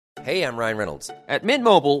Hey, I'm Ryan Reynolds. At Mint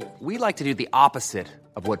Mobile, we like to do the opposite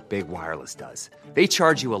of what Big Wireless does. They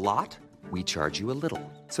charge you a lot, we charge you a little.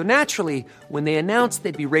 So naturally, when they announced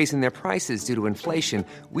they'd be raising their prices due to inflation,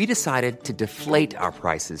 we decided to deflate our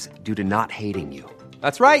prices due to not hating you.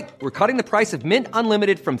 That's right. We're cutting the price of Mint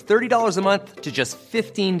Unlimited from $30 a month to just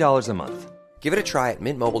 $15 a month. Give it a try at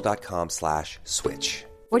mintmobile.com/switch.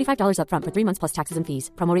 $45 up front for 3 months plus taxes and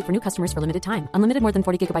fees. Promo rate for new customers for limited time. Unlimited more than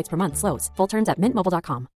 40 gigabytes per month. Slows full terms at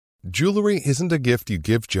mintmobile.com. Jewelry isn't a gift you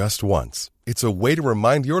give just once. It's a way to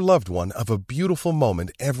remind your loved one of a beautiful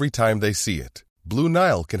moment every time they see it. Blue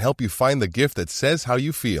Nile can help you find the gift that says how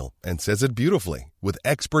you feel and says it beautifully, with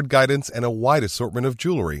expert guidance and a wide assortment of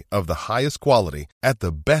jewelry of the highest quality at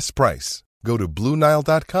the best price. Go to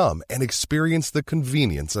BlueNile.com and experience the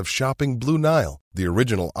convenience of shopping Blue Nile, the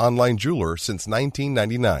original online jeweler since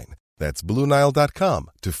 1999. That's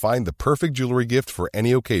BlueNile.com to find the perfect jewelry gift for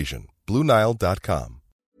any occasion. BlueNile.com.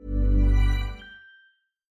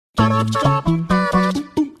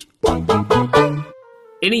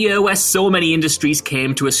 In a year where so many industries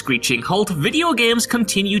came to a screeching halt, video games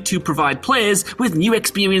continue to provide players with new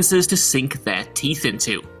experiences to sink their teeth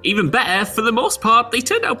into. Even better, for the most part, they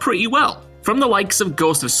turned out pretty well. From the likes of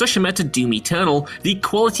Ghost of Tsushima to Doom Eternal, the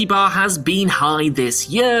quality bar has been high this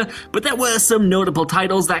year, but there were some notable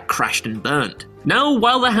titles that crashed and burned. Now,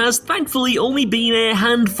 while there has thankfully only been a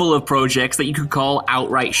handful of projects that you could call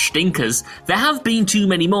outright stinkers, there have been too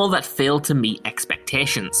many more that failed to meet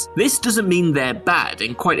expectations. This doesn't mean they're bad,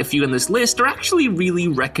 and quite a few in this list are actually really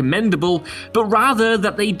recommendable, but rather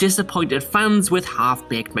that they disappointed fans with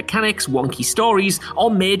half-baked mechanics, wonky stories, or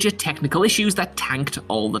major technical issues that tanked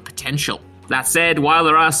all the potential. That said, while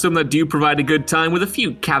there are some that do provide a good time with a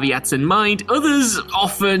few caveats in mind, others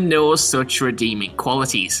offer no such redeeming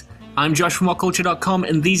qualities. I'm Josh from WhatCulture.com,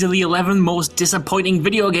 and these are the 11 most disappointing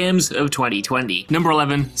video games of 2020. Number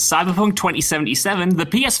 11, Cyberpunk 2077, the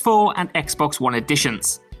PS4 and Xbox One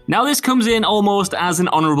editions. Now this comes in almost as an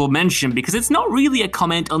honourable mention because it's not really a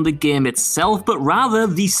comment on the game itself, but rather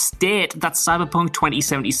the state that Cyberpunk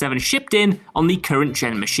 2077 shipped in on the current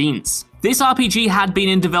gen machines. This RPG had been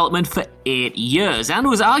in development for 8 years and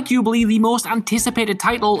was arguably the most anticipated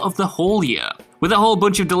title of the whole year. With a whole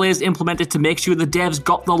bunch of delays implemented to make sure the devs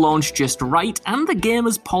got the launch just right and the game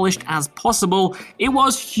as polished as possible, it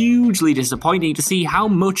was hugely disappointing to see how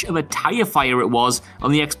much of a tire fire it was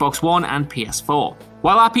on the Xbox One and PS4.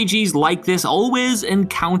 While RPGs like this always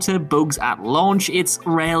encounter bugs at launch, it's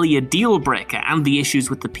rarely a deal breaker, and the issues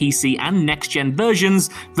with the PC and next-gen versions,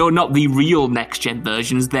 though not the real next-gen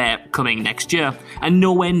versions, they're coming next year, are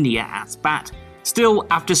nowhere near as bad. Still,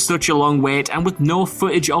 after such a long wait and with no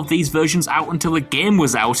footage of these versions out until the game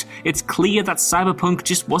was out, it's clear that Cyberpunk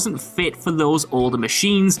just wasn't fit for those older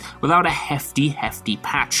machines without a hefty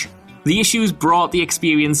patch. The issues brought the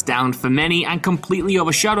experience down for many and completely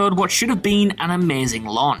overshadowed what should have been an amazing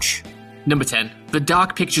launch. Number 10. The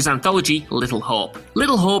Dark Pictures anthology, Little Hope.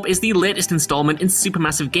 Little Hope is the latest installment in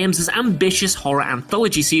Supermassive Games' ambitious horror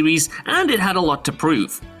anthology series, and it had a lot to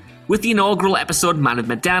prove. With the inaugural episode Man of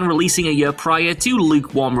Medan releasing a year prior to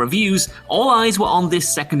lukewarm reviews, all eyes were on this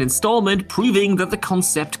second installment, proving that the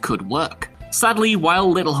concept could work. Sadly,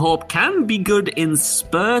 while Little Hope can be good in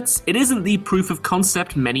spurts, it isn't the proof of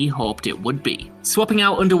concept many hoped it would be. Swapping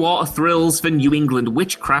out underwater thrills for New England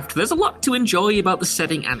witchcraft, there's a lot to enjoy about the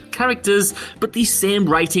setting and characters, but the same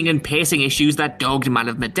writing and pacing issues that dogged Man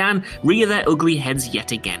of Medan rear their ugly heads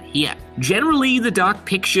yet again here. Generally, the Dark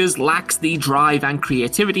Pictures lacks the drive and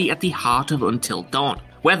creativity at the heart of Until Dawn.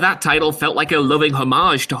 Where that title felt like a loving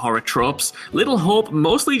homage to horror tropes, Little Hope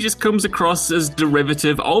mostly just comes across as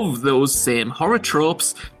derivative of those same horror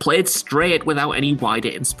tropes, played straight without any wider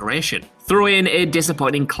inspiration. Throw in a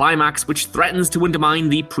disappointing climax which threatens to undermine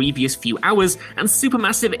the previous few hours, and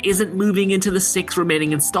Supermassive isn't moving into the 6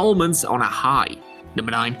 remaining installments on a high.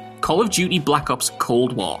 Number 9. Call of Duty Black Ops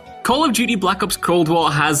Cold War. Call of Duty Black Ops Cold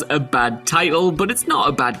War has a bad title, but it's not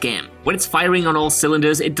a bad game. When it's firing on all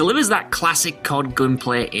cylinders, it delivers that classic COD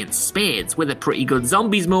gunplay in spades, with a pretty good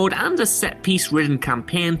zombies mode and a set-piece ridden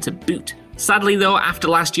campaign to boot. Sadly though, after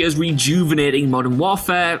last year's rejuvenating Modern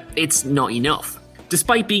Warfare, it's not enough.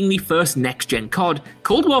 Despite being the first next-gen COD,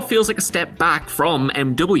 Cold War feels like a step back from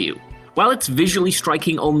MW. While it's visually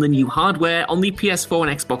striking on the new hardware, on the PS4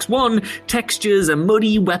 and Xbox One, textures are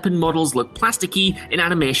muddy, weapon models look plasticky, and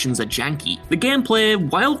animations are janky. The gameplay,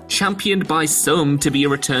 while championed by some to be a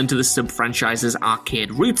return to the sub-franchise's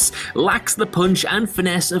arcade roots, lacks the punch and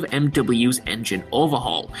finesse of MW's engine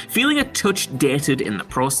overhaul, feeling a touch dated in the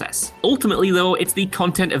process. Ultimately though, it's the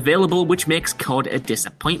content available which makes COD a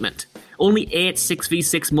disappointment. only 8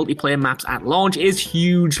 6v6 multiplayer maps at launch is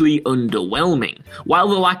hugely underwhelming. While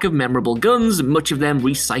the lack of memorable guns, much of them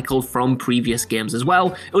recycled from previous games as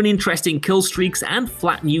well, uninteresting kill streaks and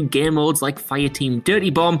flat new game modes like Fireteam Dirty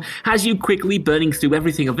Bomb has you quickly burning through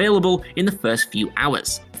everything available in the first few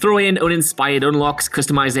hours. Throw in uninspired unlocks,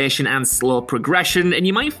 customization and slow progression, and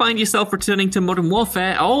you might find yourself returning to Modern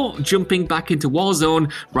Warfare or jumping back into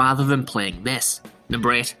Warzone rather than playing this.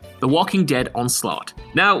 Number 8. The Walking Dead Onslaught.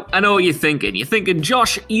 Now, I know what you're thinking. You're thinking,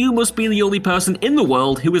 Josh, you must be the only person in the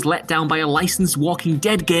world who was let down by a licensed Walking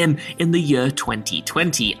Dead game in the year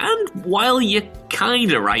 2020. And while you're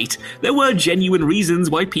kinda right, there were genuine reasons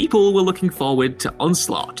why people were looking forward to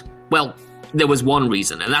Onslaught. Well, there was one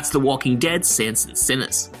reason, and that's The Walking Dead Saints and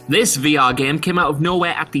Sinners. This VR game came out of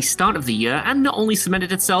nowhere at the start of the year and not only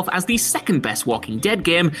cemented itself as the second best Walking Dead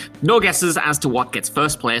game, no guesses as to what gets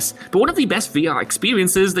first place, but one of the best VR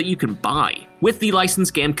experiences that you can buy. With the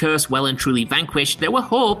licensed game curse well and truly vanquished, there were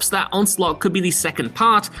hopes that Onslaught could be the second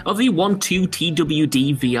part of the 1-2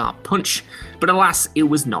 TWD VR punch, but alas, it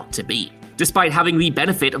was not to be. Despite having the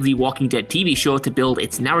benefit of the Walking Dead TV show to build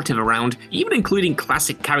its narrative around, even including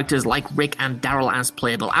classic characters like Rick and Daryl as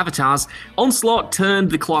playable avatars, Onslaught turned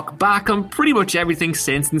the clock back on pretty much everything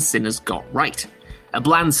Saints and Sinners got right. A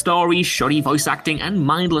bland story, shoddy voice acting, and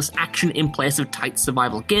mindless action in place of tight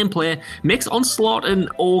survival gameplay makes Onslaught an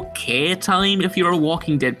okay time if you're a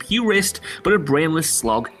Walking Dead purist, but a brainless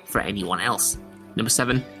slog for anyone else. Number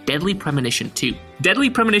 7. Deadly Premonition 2. Deadly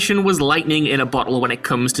Premonition was lightning in a bottle when it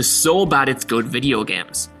comes to so bad it's good video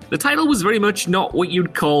games. The title was very much not what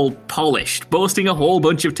you'd call polished, boasting a whole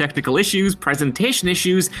bunch of technical issues, presentation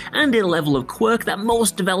issues, and a level of quirk that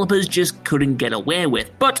most developers just couldn't get away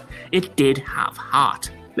with, but it did have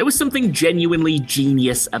heart. There was something genuinely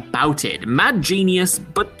genius about it. Mad genius,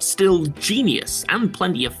 but still genius, and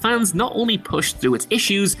plenty of fans not only pushed through its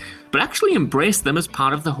issues, but actually embraced them as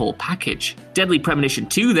part of the whole package. Deadly Premonition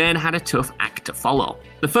 2 then had a tough act to follow.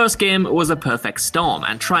 The first game was a perfect storm,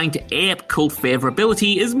 and trying to ape cult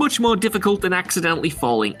favorability is much more difficult than accidentally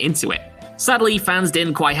falling into it. Sadly, fans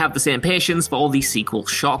didn't quite have the same patience for all the sequel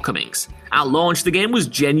shortcomings. At launch, the game was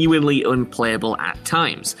genuinely unplayable at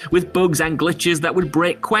times, with bugs and glitches that would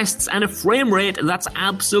break quests and a frame rate that's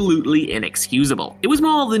absolutely inexcusable. It was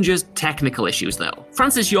more than just technical issues though.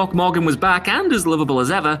 Francis York Morgan was back and as lovable as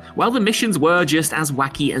ever, while the missions were just as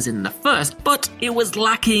wacky as in the first, but it was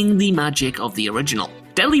lacking the magic of the original.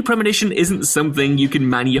 Deadly Premonition isn't something you can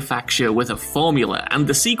manufacture with a formula, and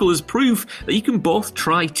the sequel is proof that you can both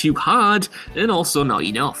try too hard and also not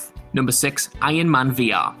enough. Number 6. Iron Man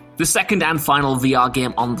VR. The second and final VR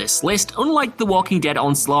game on this list, unlike The Walking Dead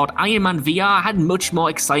Onslaught, Iron Man VR had much more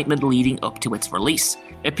excitement leading up to its release.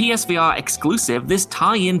 A PSVR exclusive, this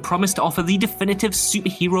tie-in promised to offer the definitive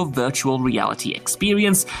superhero virtual reality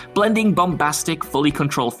experience, blending bombastic, fully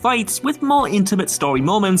controlled fights with more intimate story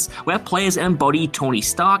moments where players embody Tony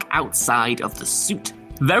Stark outside of the suit.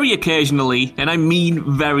 Very occasionally, and I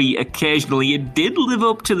mean very occasionally, it did live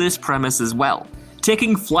up to this premise as well.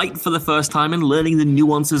 Taking flight for the first time and learning the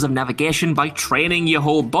nuances of navigation by training your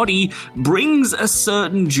whole body brings a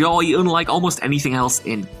certain joy unlike almost anything else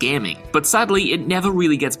in gaming. But sadly, it never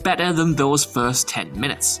really gets better than those first 10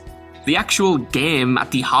 minutes. The actual game at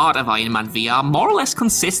the heart of Iron Man VR more or less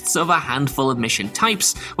consists of a handful of mission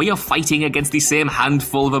types, where you're fighting against the same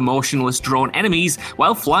handful of emotionless drone enemies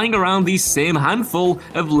while flying around the same handful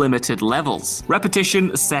of limited levels.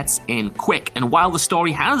 Repetition sets in quick, and while the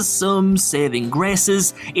story has some saving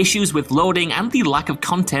graces, issues with loading and the lack of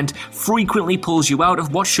content frequently pulls you out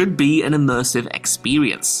of what should be an immersive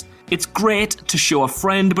experience. It's great to show a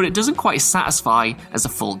friend, but it doesn't quite satisfy as a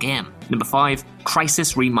full game. Number 5.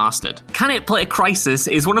 Crysis Remastered. Can it play Crysis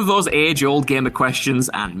is one of those age-old gamer questions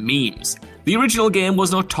and memes. The original game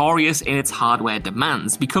was notorious in its hardware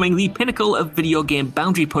demands, becoming the pinnacle of video game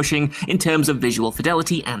boundary pushing in terms of visual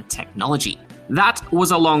fidelity and technology. That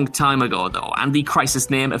was a long time ago though, and the Crysis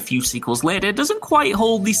name a few sequels later doesn't quite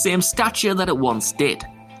hold the same stature that it once did.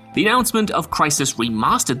 The announcement of Crysis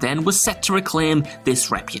Remastered then was set to reclaim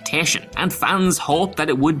this reputation, and fans hoped that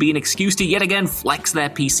it would be an excuse to yet again flex their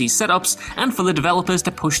PC setups and for the developers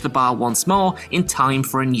to push the bar once more in time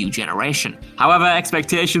for a new generation. However,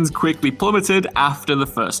 expectations quickly plummeted after the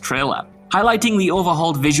first trailer. Highlighting the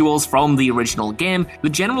overhauled visuals from the original game, the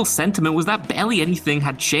general sentiment was that barely anything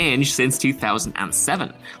had changed since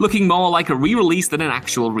 2007, looking more like a re-release than an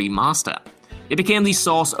actual remaster. It became the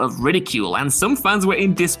source of ridicule, and some fans were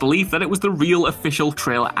in disbelief that it was the real official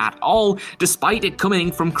trailer at all, despite it coming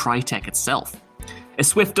from Crytek itself. A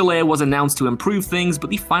swift delay was announced to improve things, but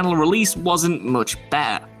the final release wasn't much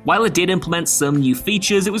better. While it did implement some new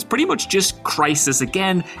features, it was pretty much just Crysis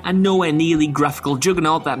again, and nowhere near the graphical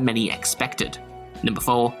juggernaut that many expected. Number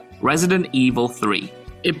 4, Resident Evil 3.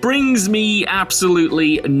 It brings me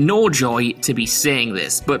absolutely no joy to be saying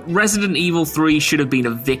this, but Resident Evil 3 should have been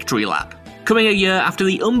a victory lap. Coming a year after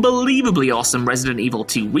the unbelievably awesome Resident Evil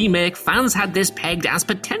 2 remake, fans had this pegged as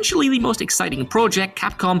potentially the most exciting project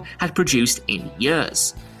Capcom had produced in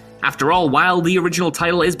years. After all, while the original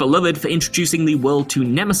title is beloved for introducing the world to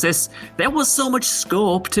Nemesis, there was so much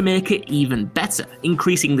scope to make it even better,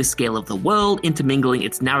 increasing the scale of the world, intermingling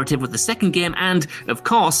its narrative with the second game, and, of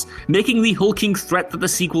course, making the hulking threat that the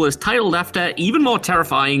sequel is titled after even more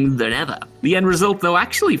terrifying than ever. The end result, though,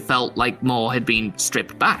 actually felt like more had been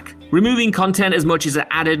stripped back. Removing content as much as it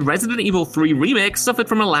added, Resident Evil 3 Remake suffered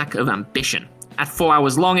from a lack of ambition. At 4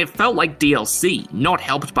 hours long, it felt like DLC, not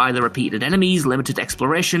helped by the repeated enemies, limited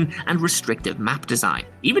exploration, and restrictive map design.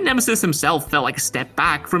 Even Nemesis himself felt like a step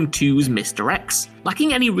back from 2's Mr. X.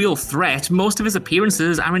 Lacking any real threat, most of his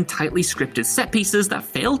appearances are in tightly scripted set pieces that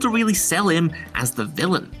fail to really sell him as the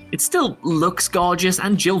villain. It still looks gorgeous,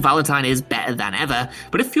 and Jill Valentine is better than ever,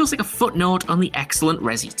 but it feels like a footnote on the excellent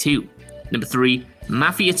Resi 2. Number 3,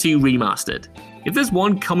 Mafia 2 Remastered. If there's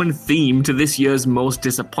one common theme to this year's most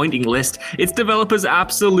disappointing list, it's developers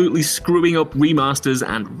absolutely screwing up remasters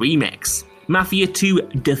and remakes. Mafia 2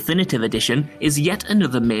 Definitive Edition is yet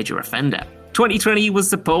another major offender. 2020 was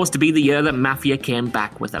supposed to be the year that Mafia came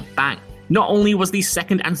back with a bang. Not only was the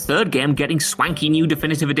second and third game getting swanky new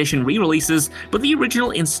Definitive Edition re-releases, but the original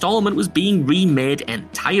installment was being remade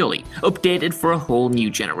entirely, updated for a whole new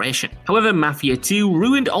generation. However, Mafia 2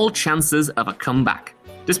 ruined all chances of a comeback.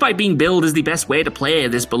 Despite being billed as the best way to play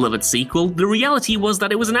this beloved sequel, the reality was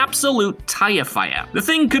that it was an absolute tire fire. The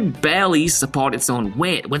thing could barely support its own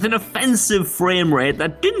weight, with an offensive frame rate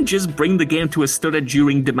that didn't just bring the game to a stutter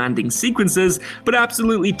during demanding sequences, but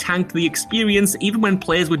absolutely tanked the experience even when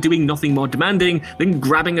players were doing nothing more demanding than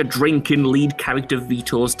grabbing a drink in lead character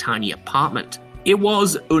Vito's tiny apartment. It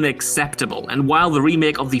was unacceptable, and while the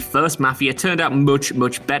remake of the first Mafia turned out much,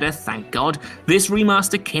 much better, thank God, this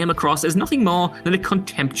remaster came across as nothing more than a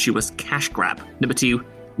contemptuous cash grab. Number 2,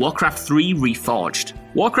 Warcraft 3 Reforged.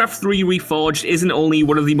 Warcraft 3 Reforged isn't only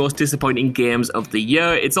one of the most disappointing games of the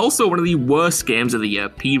year, it's also one of the worst games of the year,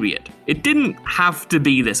 period. It didn't have to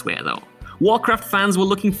be this way, though. Warcraft fans were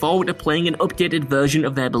looking forward to playing an updated version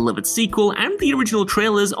of their beloved sequel, and the original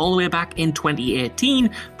trailers all the way back in 2018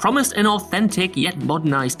 promised an authentic yet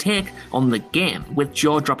modernized take on the game, with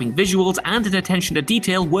jaw-dropping visuals and an attention to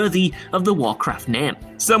detail worthy of the Warcraft name.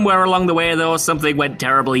 Somewhere along the way, though, something went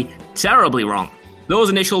terribly, terribly wrong. Those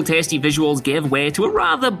initial tasty visuals gave way to a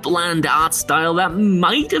rather bland art style that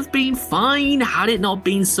might have been fine had it not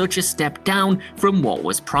been such a step down from what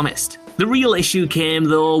was promised. The real issue came,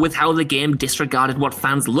 though, with how the game disregarded what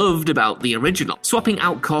fans loved about the original, swapping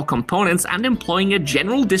out core components and employing a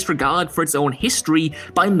general disregard for its own history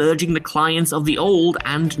by merging the clients of the old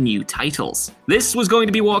and new titles. This was going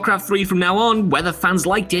to be Warcraft 3 from now on, whether fans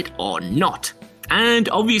liked it or not. And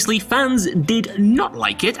obviously fans did not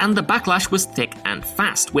like it, and the backlash was thick and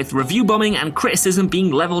fast, with review bombing and criticism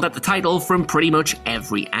being leveled at the title from pretty much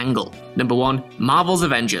every angle. Number 1, Marvel's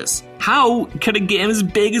Avengers. How can a game as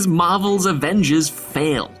big as Marvel's Avengers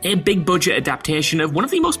fail? A big budget adaptation of one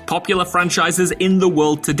of the most popular franchises in the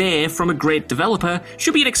world today from a great developer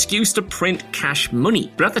should be an excuse to print cash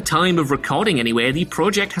money. But at the time of recording anyway, the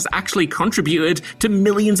project has actually contributed to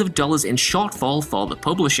millions of dollars in shortfall for the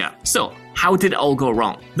publisher. So, how did it all go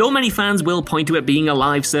wrong? Though many fans will point to it being a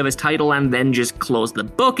live service title and then just close the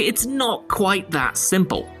book, it's not quite that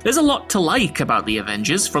simple. There's a lot to like about the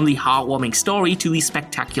Avengers, from the heartwarming story to the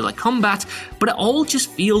spectacular combat, but it all just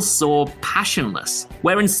feels so passionless.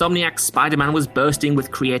 Where Insomniac's Spider-Man was bursting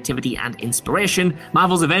with creativity and inspiration,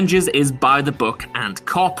 Marvel's Avengers is by the book and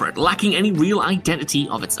corporate, lacking any real identity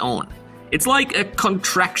of its own. It's like a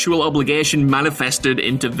contractual obligation manifested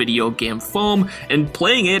into video game form, and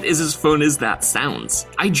playing it is as fun as that sounds.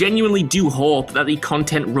 I genuinely do hope that the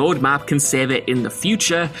content roadmap can save it in the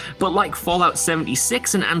future, but like Fallout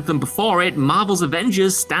 76 and Anthem before it, Marvel's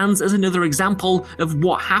Avengers stands as another example of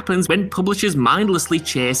what happens when publishers mindlessly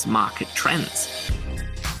chase market trends.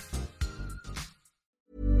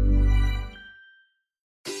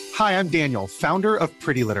 Hi, I'm Daniel, founder of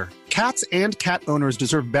Pretty Litter. Cats and cat owners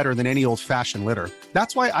deserve better than any old-fashioned litter.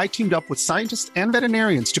 That's why I teamed up with scientists and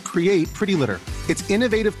veterinarians to create Pretty Litter. Its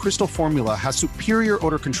innovative crystal formula has superior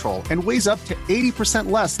odor control and weighs up to 80%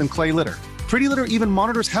 less than clay litter. Pretty Litter even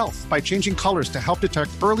monitors health by changing colors to help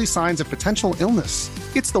detect early signs of potential illness.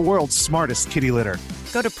 It's the world's smartest kitty litter.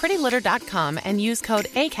 Go to prettylitter.com and use code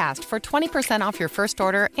ACAST for 20% off your first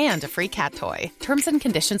order and a free cat toy. Terms and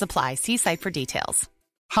conditions apply. See site for details.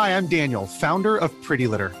 Hi, I'm Daniel, founder of Pretty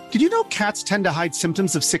Litter. Did you know cats tend to hide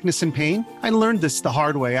symptoms of sickness and pain? I learned this the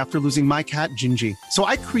hard way after losing my cat, Gingy. So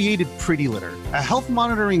I created Pretty Litter, a health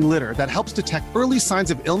monitoring litter that helps detect early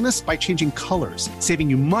signs of illness by changing colors, saving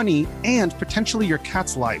you money and potentially your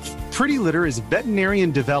cat's life. Pretty Litter is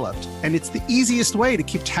veterinarian developed, and it's the easiest way to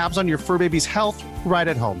keep tabs on your fur baby's health right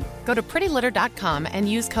at home. Go to prettylitter.com and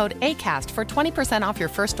use code ACAST for 20% off your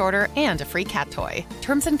first order and a free cat toy.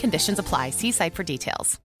 Terms and conditions apply. See site for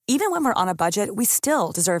details. Even when we're on a budget, we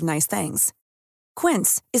still deserve nice things.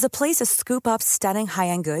 Quince is a place to scoop up stunning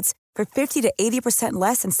high-end goods for 50 to 80%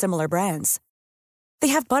 less than similar brands. They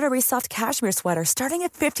have buttery soft cashmere sweaters starting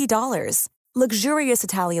at $50, luxurious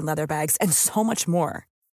Italian leather bags, and so much more.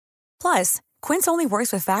 Plus, Quince only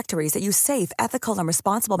works with factories that use safe, ethical, and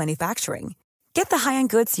responsible manufacturing. Get the high-end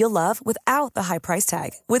goods you'll love without the high price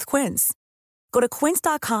tag with Quince. Go to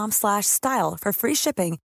quince.com/style for free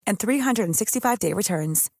shipping and 365-day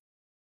returns.